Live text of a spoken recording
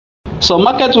Some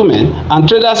market women and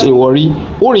traders in Warri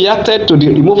who reacted to the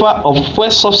removal of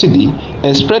fuel subsidy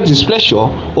expressed displeasure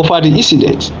over the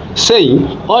incident, saying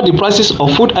all the prices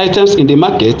of food items in the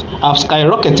market have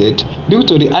skyrocketed due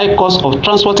to the high cost of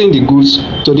transporting the goods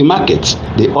to the market.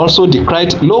 They also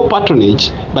decried low patronage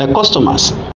by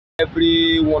customers.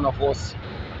 Every one of us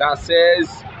that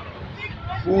sells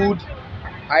food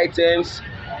items,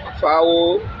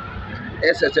 fowl,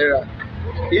 etc.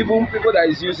 Even people that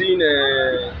is using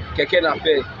keke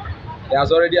napep, it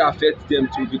has already affected them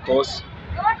too, because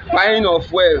buying of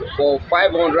fuel for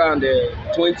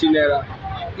 520 naira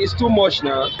is too much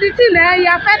now. The thing it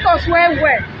affect us well.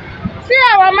 See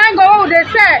our mango, they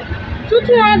sell to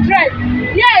 200.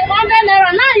 Yeah, 100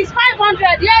 naira. Now it's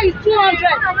 500. Yeah, it's 200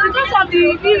 because of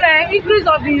the increase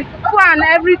of the food and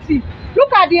everything.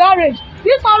 Look at the orange.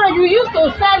 This orange we used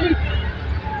to sell it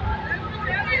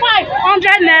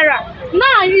 500 naira.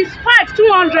 Now it's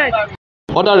 200.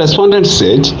 Other respondents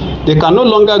said they can no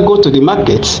longer go to the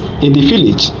markets in the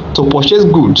village to purchase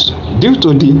goods due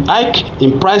to the hike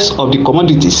in price of the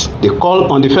commodities. They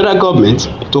call on the federal government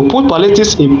to put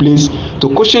palliatives in place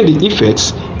to cushion the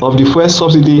effects of the fuel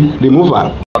subsidy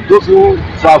removal. Those who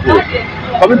travel,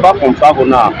 coming back from travel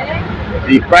now,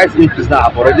 the price increase now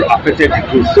have already affected the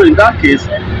goods. So in that case,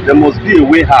 there must be a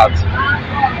way out.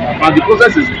 And the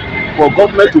process is for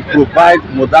government to provide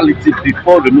modality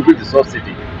before removing the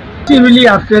subsidy. It really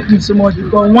affects me so much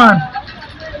because one,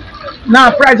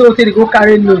 now price will take go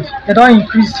carry load, they don't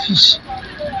increase fish.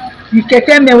 The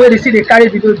keke men where they see they carry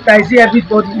the load, I see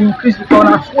everybody increase because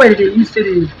now fuel they use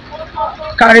to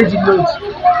carry the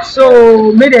load.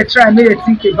 So may they try, may they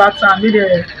think about it, may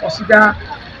they consider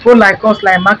go like us,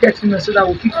 like market women, so that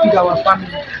we fit feed our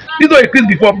family. This will increase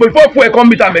before fuel come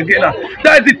meet them again now.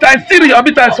 That is the times 3 or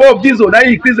times 4 of diesel, that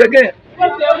increase again.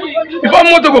 Before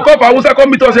motor go come for Hausa, come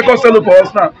meet us, they come sell it for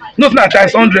us now. Not now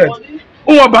times 100.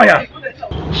 Who want buy am?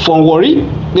 From Warri,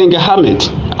 Gbenga Ahmed,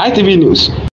 ITV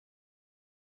News.